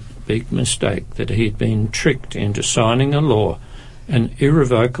made a big mistake, that he'd been tricked into signing a law, an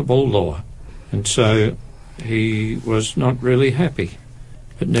irrevocable law. And so he was not really happy.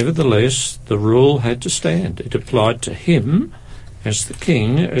 But nevertheless, the rule had to stand. It applied to him as the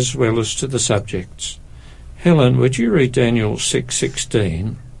king as well as to the subjects. Helen, would you read Daniel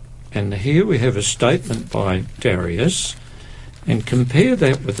 6:16? And here we have a statement by Darius, and compare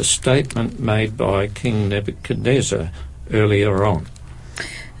that with a statement made by King Nebuchadnezzar earlier on.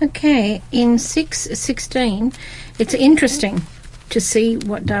 Okay, in 6:16, it's interesting to see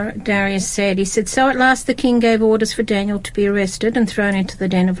what Darius said. He said, "So at last the king gave orders for Daniel to be arrested and thrown into the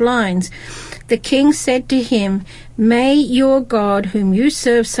den of lions. The king said to him, 'May your God, whom you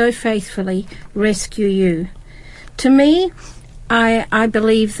serve so faithfully, rescue you.'" To me, I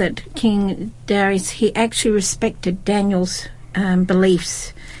believe that King Darius, he actually respected Daniel's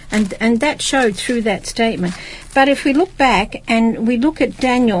beliefs, and that showed through that statement. But if we look back and we look at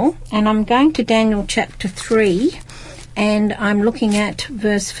Daniel, and I'm going to Daniel chapter 3, and I'm looking at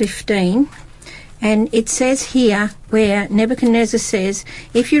verse 15, and it says here where Nebuchadnezzar says,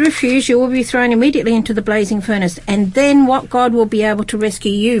 "If you refuse, you will be thrown immediately into the blazing furnace, and then what God will be able to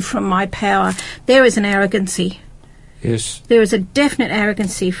rescue you from my power?" There is an arrogancy. Yes. There is a definite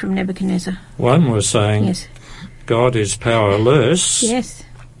arrogancy from Nebuchadnezzar. One was saying Yes. God is powerless, Yes.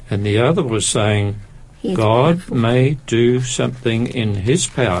 and the other was saying He is God powerful. may do something in his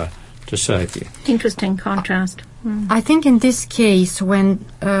power to save you. Interesting contrast. I think in this case, when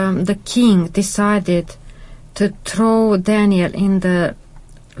the king decided to throw Daniel in the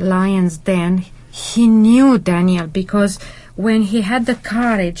lion's den, he knew Daniel, because when he had the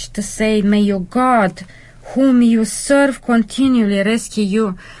courage to say, "May your God, whom you serve continually, rescue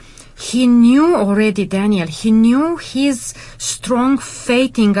you," he knew already Daniel. He knew his strong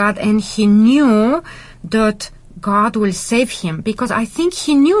faith in God, and he knew that God will save him, because I think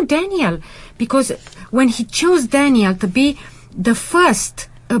he knew Daniel, because when he chose Daniel to be the first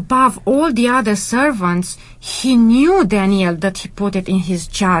above all the other servants, he knew Daniel that he put it in his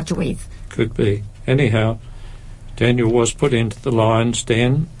charge with. Could be. Anyhow, Daniel was put into the lion's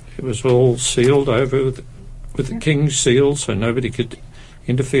den. It was all sealed over with the king's seal, so nobody could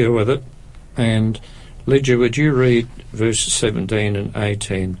interfere with it. And Lydia, would you read verses 17 and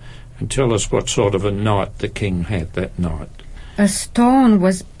 18 and tell us what sort of a night the king had that night? A stone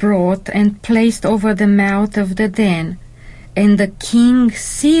was brought and placed over the mouth of the den, and the king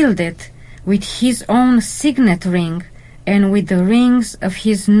sealed it with his own signet ring and with the rings of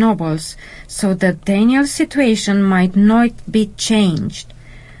his nobles, so that Daniel's situation might not be changed.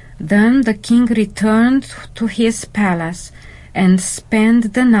 Then the king returned to his palace and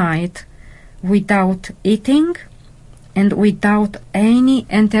spent the night without eating and without any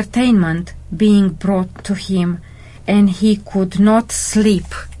entertainment being brought to him, and he could not sleep.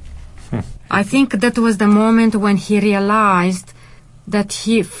 I think that was the moment when he realized that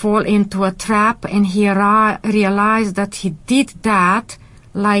he fall into a trap, and he realized that he did that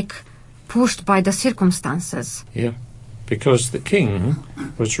like pushed by the circumstances. Yeah, because the king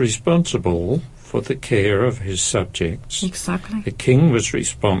was responsible for the care of his subjects. Exactly. The king was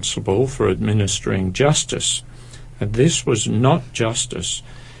responsible for administering justice, and this was not justice.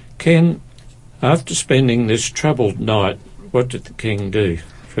 Ken, after spending this troubled night, what did the king do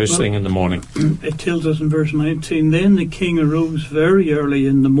first thing in the morning? It tells us in verse 19, "Then the king arose very early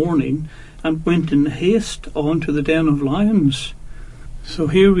in the morning and went in haste on to the den of lions." So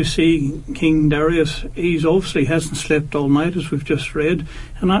here we see King Darius. He's obviously hasn't slept all night, as we've just read.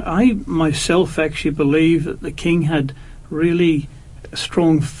 And I myself actually believe that the king had really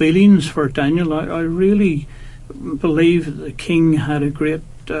strong feelings for Daniel. I really believe that the king had a great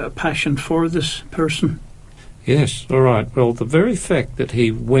passion for this person. Yes, all right. Well, the very fact that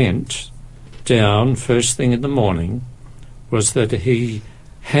he went down first thing in the morning was that he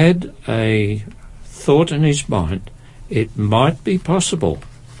had a thought in his mind, it might be possible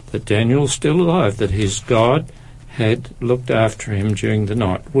that Daniel's still alive, that his God had looked after him during the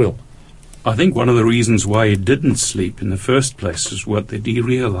night. Will? I think one of the reasons why he didn't sleep in the first place is that he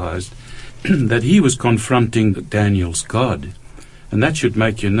realized that he was confronting Daniel's God, and that should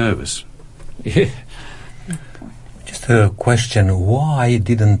make you nervous. Yeah. Just a question, why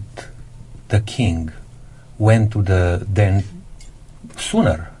didn't the king went to the den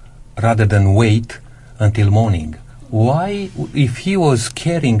sooner rather than wait until morning? why, if he was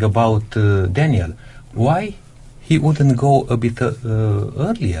caring about Daniel, why he wouldn't go a bit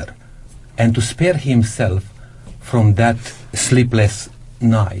earlier and to spare himself from that sleepless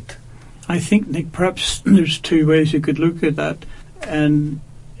night? I think, Nick, perhaps there's two ways you could look at that. And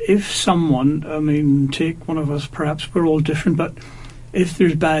if someone, I mean, take one of us, perhaps we're all different, but if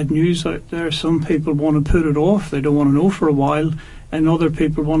there's bad news out there, some people want to put it off. They don't want to know for a while, and other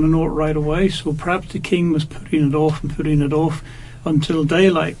people want to know it right away. So perhaps the king was putting it off until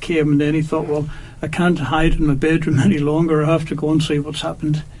daylight came, and then he thought, well, I can't hide in my bedroom any longer. I have to go and see what's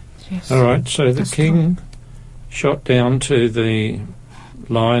happened. Yes. All right, so the king shot down to the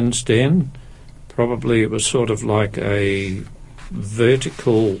lion's den. Probably it was sort of like a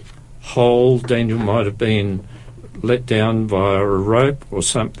vertical hole. Daniel might have been let down via a rope or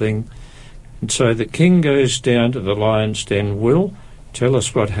something. And so the king goes down to the lion's den. Will, tell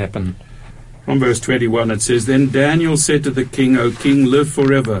us what happened. From verse 21 it says, Then Daniel said to the king, O king, live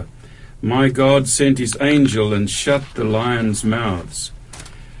forever. My God sent his angel and shut the lions' mouths,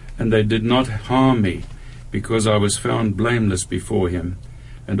 and they did not harm me, because I was found blameless before him,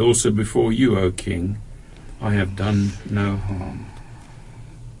 and also before you, O king. I have done no harm.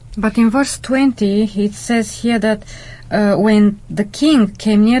 But in verse 20, it says here that when the king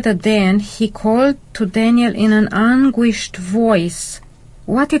came near the den, he called to Daniel in an anguished voice.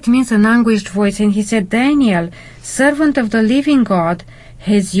 What it means, an anguished voice? And he said, Daniel, servant of the living God,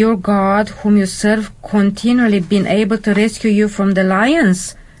 has your God, whom you serve, continually been able to rescue you from the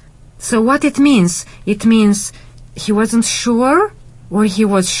lions? So what it means? It means he wasn't sure, or he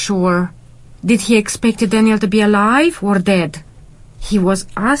was sure. Did he expect Daniel to be alive or dead? He was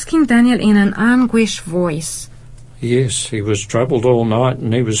asking Daniel in an anguished voice. Yes, he was troubled all night,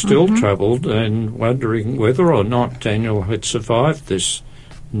 and he was still troubled and wondering whether or not Daniel had survived this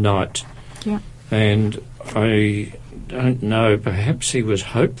night. Yeah. And I don't know, perhaps he was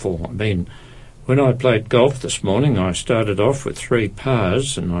hopeful. I mean, when I played golf this morning, I started off with 3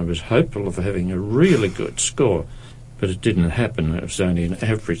 pars, and I was hopeful of having a really good score. But it didn't happen. It was only an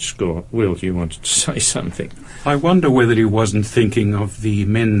average score. Will, you wanted to say something? I wonder whether he wasn't thinking of the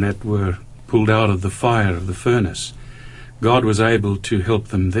men that were pulled out of the fire of the furnace. God was able to help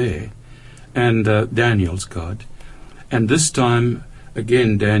them there, and Daniel's God. And this time,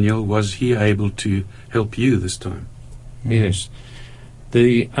 again, Daniel, was he able to help you this time? Yes.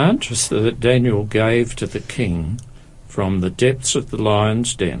 The answer that Daniel gave to the king from the depths of the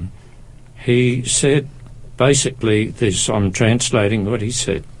lion's den, he said basically this, I'm translating what he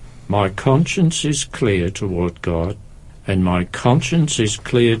said, my conscience is clear toward God, and my conscience is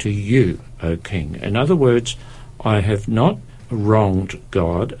clear to you, O king. In other words, I have not wronged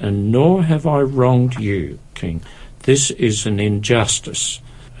God, and nor have I wronged you, king. This is an injustice,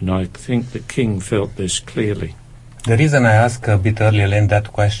 and I think the king felt this clearly. The reason I asked a bit earlier in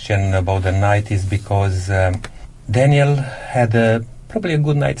that question about the night is because Daniel had probably a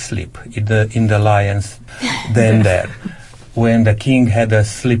good night's sleep in the lion's den there, when the king had a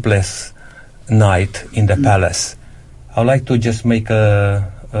sleepless night in the palace. I'd like to just make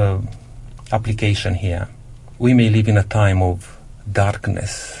a application here. We may live in a time of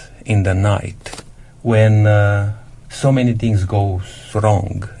darkness in the night, when so many things go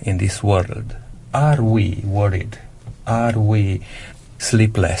wrong in this world. Are we worried? Are we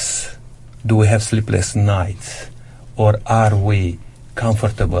sleepless? Do we have sleepless nights? Or are we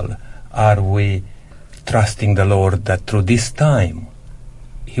comfortable? Are we trusting the Lord that through this time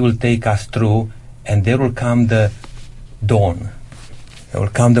He will take us through, and there will come the dawn, there will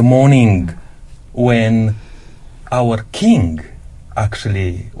come the morning when our King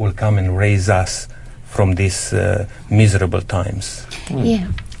actually will come and raise us from these miserable times?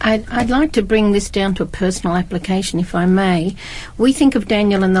 Yeah. I'd like to bring this down to a personal application, if I may. We think of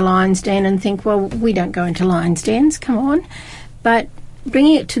Daniel in the lion's den and think, well, we don't go into lion's dens, come on. But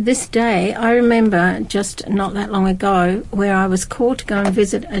bringing it to this day, I remember just not that long ago where I was called to go and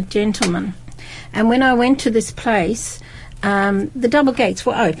visit a gentleman. And when I went to this place, the double gates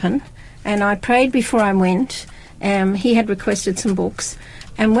were open, and I prayed before I went. He had requested some books.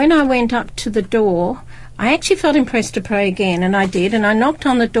 And when I went up to the door, I actually felt impressed to pray again, and I did, and I knocked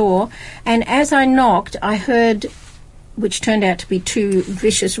on the door, and as I knocked, I heard, which turned out to be 2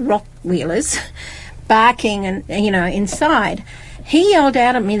 vicious rock-wheelers, barking and, inside. He yelled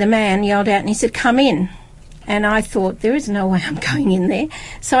out at me, the man yelled out, and he said, come in. And I thought, there is no way I'm going in there.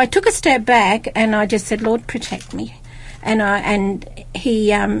 So I took a step back, and I just said, Lord, protect me. And he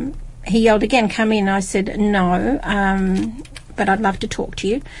yelled again, come in. I said, no, but I'd love to talk to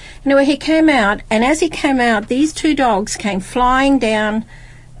you. Anyway, he came out, and as he came out, these 2 dogs came flying down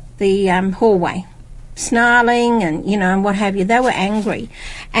the hallway, snarling and, and what have you. They were angry.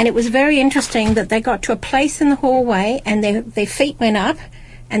 And it was very interesting that they got to a place in the hallway and their feet went up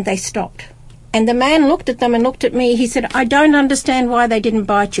and they stopped. And the man looked at them and looked at me. He said, I don't understand why they didn't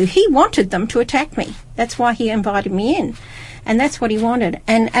bite you. He wanted them to attack me. That's why he invited me in. And that's what he wanted.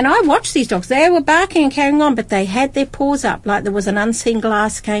 And I watched these dogs. They were barking and carrying on, but they had their paws up like there was an unseen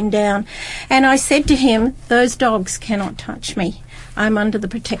glass came down. And I said to him, those dogs cannot touch me. I'm under the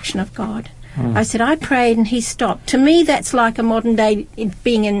protection of God. I said, I prayed and he stopped. To me, that's like a modern day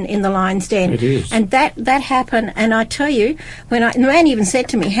being in the lion's den. It is. And that happened. And I tell you, the man even said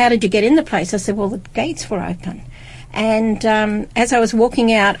to me, how did you get in the place? I said, well, the gates were open. And as I was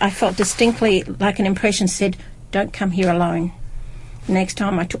walking out, I felt distinctly like an impression said, don't come here alone. Next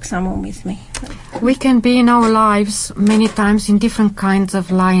time I took someone with me. We can be in our lives many times in different kinds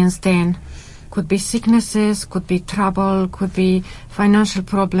of lion's den. Could be sicknesses, could be trouble, could be financial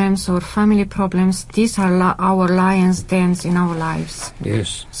problems or family problems. These are our lion's dens in our lives.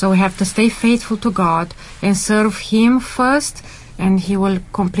 Yes. So we have to stay faithful to God and serve Him first, and He will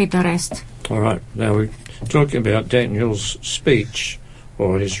complete the rest. All right. Now we're talking about Daniel's speech,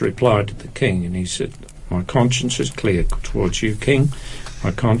 or his reply to the king, and he said, my conscience is clear towards you, King.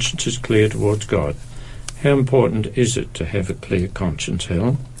 My conscience is clear towards God. How important is it to have a clear conscience,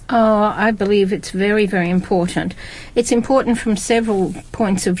 Helen? Oh, I believe it's very, very important. It's important from several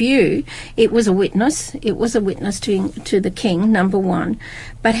points of view. It was a witness. It was a witness to the king, number one.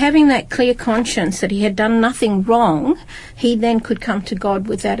 But having that clear conscience that he had done nothing wrong, he then could come to God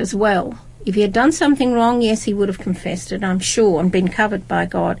with that as well. If he had done something wrong, yes, he would have confessed it, I'm sure, and been covered by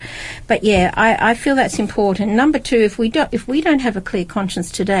God. But yeah, I feel that's important. Number two, if we don't have a clear conscience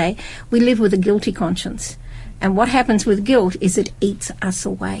today, we live with a guilty conscience. And what happens with guilt is it eats us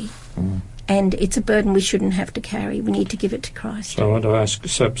away. And it's a burden we shouldn't have to carry. We need to give it to Christ. So I want to ask a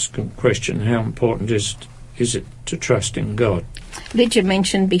subsequent question. How important is it to trust in God? Lydia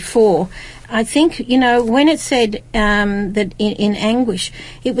mentioned before, I think, when it said that in anguish,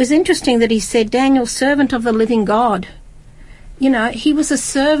 it was interesting that he said, Daniel, servant of the living God. He was a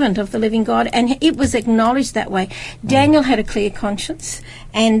servant of the living God, and it was acknowledged that way. Daniel had a clear conscience,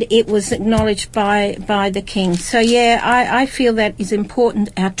 and it was acknowledged by the king. So, yeah, I feel that is important,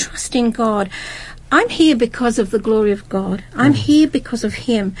 our trust in God. I'm here because of the glory of God. I'm here because of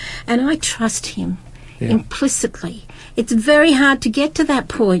Him, and I trust Him implicitly. It's very hard to get to that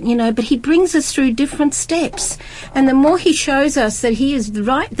point, but He brings us through different steps. And the more He shows us that He is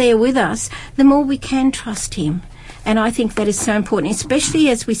right there with us, the more we can trust Him. And I think that is so important, especially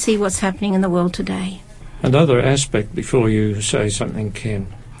as we see what's happening in the world today. Another aspect before you say something, Ken.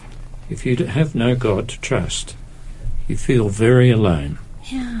 If you have no God to trust, you feel very alone.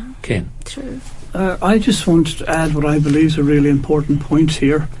 Yeah. Ken. True. I just want to add what I believe are really important points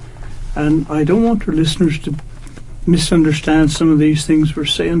here. And I don't want our listeners to misunderstand some of these things we're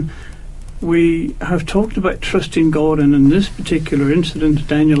saying. We have talked about trusting God, and in this particular incident,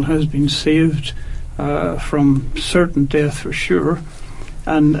 Daniel has been saved from certain death for sure.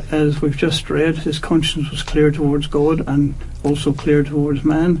 And as we've just read, his conscience was clear towards God and also clear towards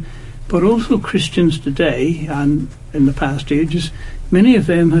man. But also Christians today and in the past ages, many of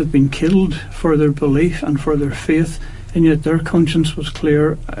them have been killed for their belief and for their faith, and yet their conscience was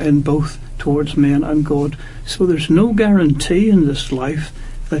clear in both towards men and God. So there's no guarantee in this life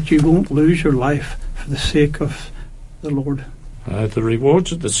that you won't lose your life for the sake of the Lord. The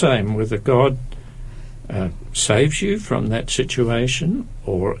rewards are the same, whether God saves you from that situation,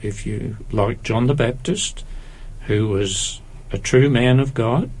 or if you, like John the Baptist, who was a true man of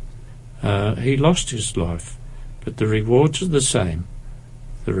God, he lost his life, but the rewards are the same.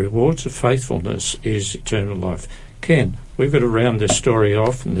 The rewards of faithfulness is eternal life. Ken, we've got to round this story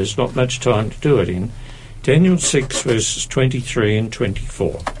off, and there's not much time to do it in. Daniel 6 verses 23 and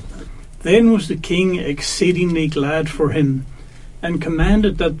 24. Then was the king exceedingly glad for him, and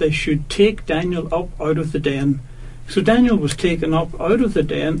commanded that they should take Daniel up out of the den. So Daniel was taken up out of the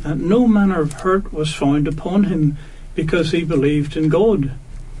den, and no manner of hurt was found upon him, because he believed in God.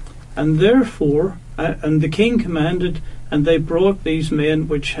 And therefore, and the king commanded, and they brought these men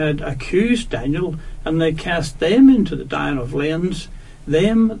which had accused Daniel, and they cast them into the den of lions,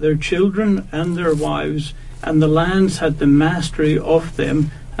 them, their children, and their wives, and the lions had the mastery of them,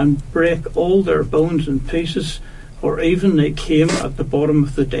 and brake all their bones in pieces, or even they came at the bottom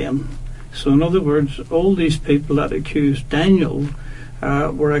of the den. So in other words, all these people that accused Daniel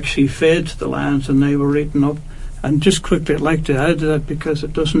were actually fed to the lions, and they were eaten up. And just quickly, I'd like to add to that, because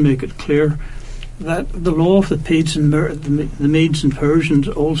it doesn't make it clear, that the law of the Medes and Persians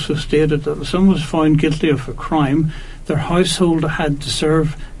also stated that if someone was found guilty of a crime, their household had to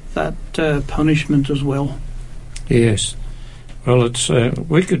serve that punishment as well. Yes. Well, it's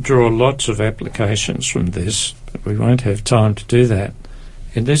we could draw lots of applications from this, but we won't have time to do that.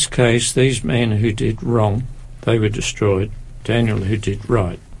 In this case, these men who did wrong, they were destroyed. Daniel, who did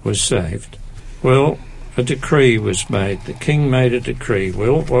right, was saved. Well, a decree was made. The king made a decree.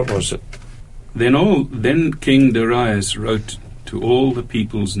 Well, what was it? Then King Darius wrote to all the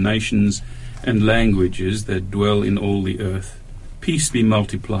peoples, nations, and languages that dwell in all the earth, peace be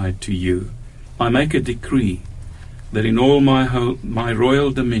multiplied to you. I make a decree that in all my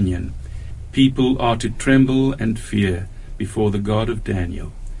royal dominion people are to tremble and fear before the God of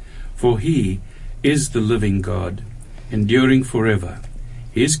Daniel. For he is the living God, enduring forever.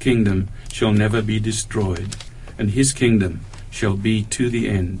 His kingdom shall never be destroyed, and his kingdom shall be to the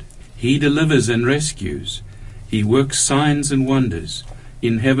end. He delivers and rescues. He works signs and wonders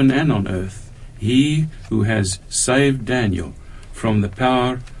in heaven and on earth. He who has saved Daniel from the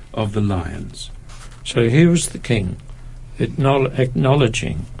power of the lions. So here was the king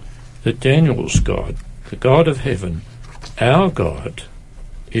acknowledging that Daniel's God, the God of heaven, our God,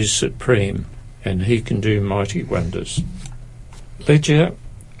 is supreme and he can do mighty wonders. Lydia,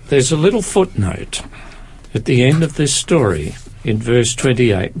 there's a little footnote at the end of this story in verse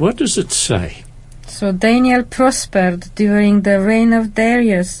 28. What does it say? So Daniel prospered during the reign of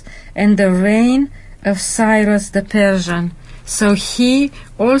Darius and the reign of Cyrus the Persian. So he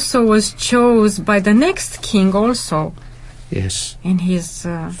also was chosen by the next king also. Yes. In his...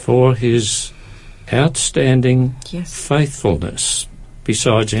 for his outstanding yes. faithfulness,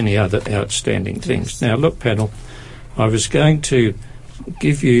 besides any other outstanding things. Yes. Now look, panel, I was going to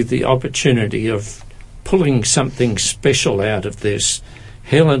give you the opportunity of pulling something special out of this.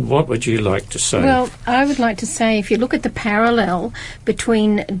 Helen, what would you like to say? Well, I would like to say, if you look at the parallel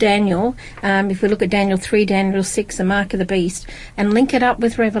between Daniel, if we look at Daniel 3, Daniel 6, the mark of the beast, and link it up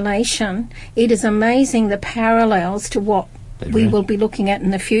with Revelation, it is amazing the parallels to what we will be looking at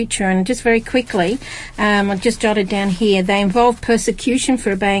in the future. And just very quickly, I just jotted down here, they involve persecution for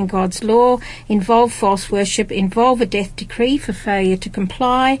obeying God's law, involve false worship, involve a death decree for failure to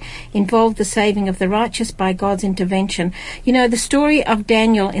comply, involve the saving of the righteous by God's intervention. You know, the story of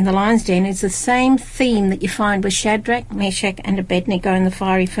Daniel in the lion's den is the same theme that you find with Shadrach, Meshach and Abednego in the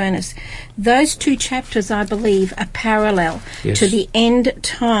fiery furnace. Those two chapters, I believe, are parallel to the end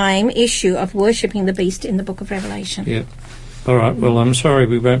time issue of worshipping the beast in the book of Revelation. Yeah. All right, well, I'm sorry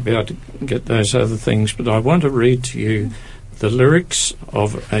we won't be able to get those other things, but I want to read to you the lyrics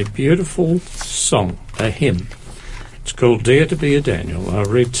of a beautiful song, a hymn. It's called Dare to be a Daniel. I'll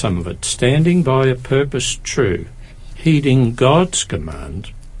read some of it. Standing by a purpose true, heeding God's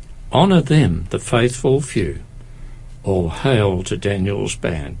command, honour them, the faithful few. All hail to Daniel's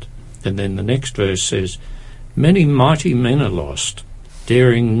band. And then the next verse says, many mighty men are lost,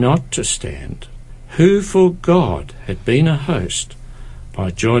 daring not to stand, who for God had been a host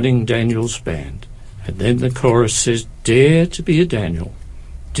by joining Daniel's band. And then the chorus says, dare to be a Daniel,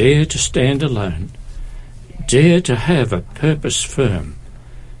 dare to stand alone, dare to have a purpose firm,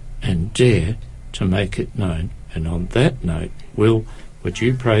 and dare to make it known. And on that note, Will, would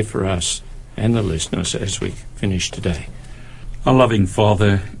you pray for us and the listeners as we finish today? Our loving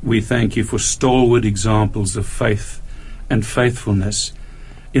Father, we thank you for stalwart examples of faith and faithfulness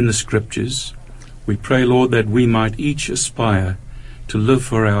in the Scriptures. We pray, Lord, that we might each aspire to live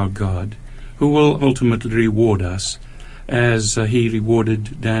for our God, who will ultimately reward us as he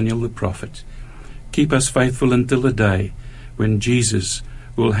rewarded Daniel the prophet. Keep us faithful until the day when Jesus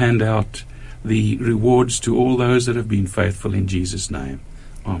will hand out the rewards to all those that have been faithful in Jesus' name.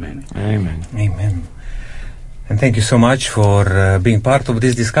 Amen. Amen. Amen. And thank you so much for being part of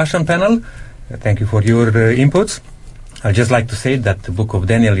this discussion panel. Thank you for your inputs. I'd just like to say that the book of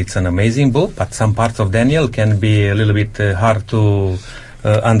Daniel, it's an amazing book, but some parts of Daniel can be a little bit hard to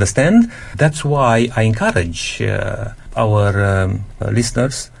understand. That's why I encourage our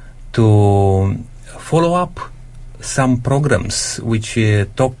listeners to follow up some programs which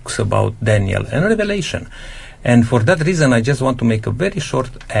talks about Daniel and Revelation. And for that reason, I just want to make a very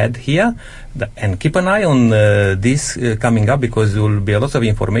short ad here and keep an eye on this coming up, because there will be a lot of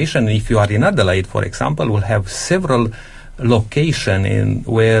information. If you are in Adelaide, for example, we'll have several locations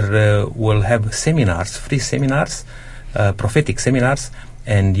where we'll have seminars, free seminars, prophetic seminars,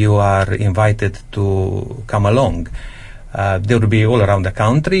 and you are invited to come along. They will be all around the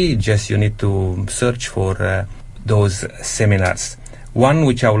country. Just you need to search for those seminars. One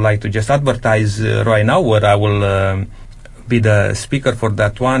which I would like to just advertise right now, where I will be the speaker for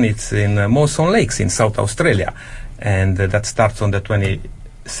that one, it's in Mawson Lakes in South Australia, and that starts on the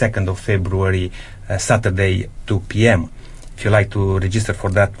 22nd of February, Saturday, 2 p.m. If you like to register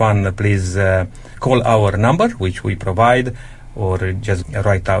for that one, please call our number, which we provide, or just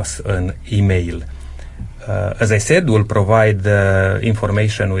write us an email. As I said, we'll provide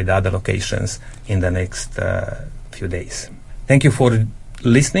information with other locations in the next few days. Thank you for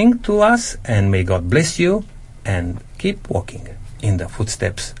listening to us, and may God bless you and keep walking in the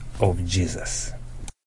footsteps of Jesus.